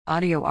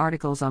Audio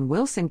articles on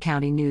Wilson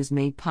County News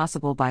made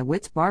possible by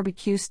Witt's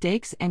Barbecue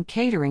Steaks and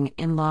Catering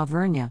in La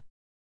Vernia.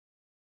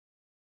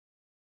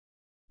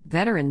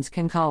 Veterans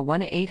can call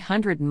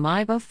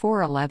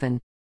 1-800-MIVA-411.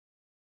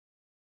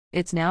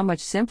 It's now much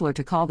simpler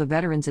to call the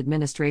Veterans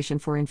Administration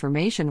for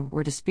information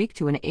or to speak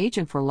to an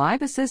agent for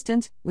live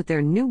assistance with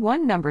their new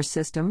one-number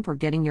system for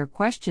getting your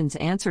questions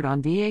answered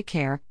on VA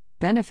care,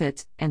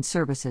 benefits, and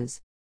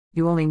services.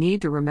 You only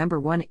need to remember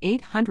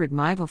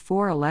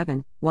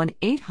 1-800-MIVA-411,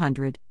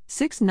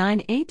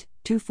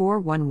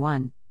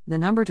 1-800-698-2411, the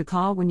number to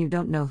call when you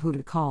don't know who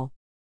to call.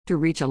 To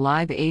reach a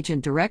live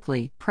agent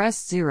directly,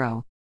 press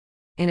 0.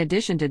 In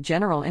addition to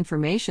general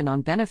information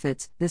on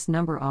benefits, this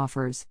number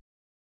offers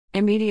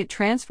immediate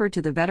transfer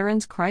to the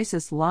Veterans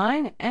Crisis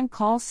Line and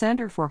call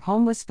center for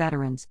homeless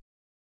veterans.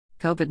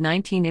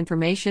 COVID-19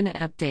 information and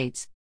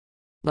updates.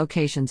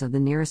 Locations of the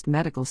nearest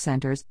medical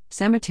centers,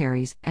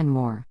 cemeteries, and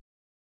more.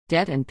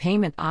 Debt and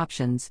payment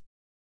options.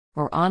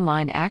 For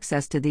online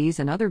access to these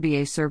and other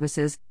VA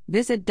services,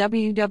 visit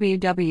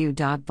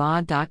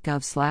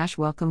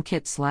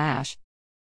www.va.gov/welcomekit/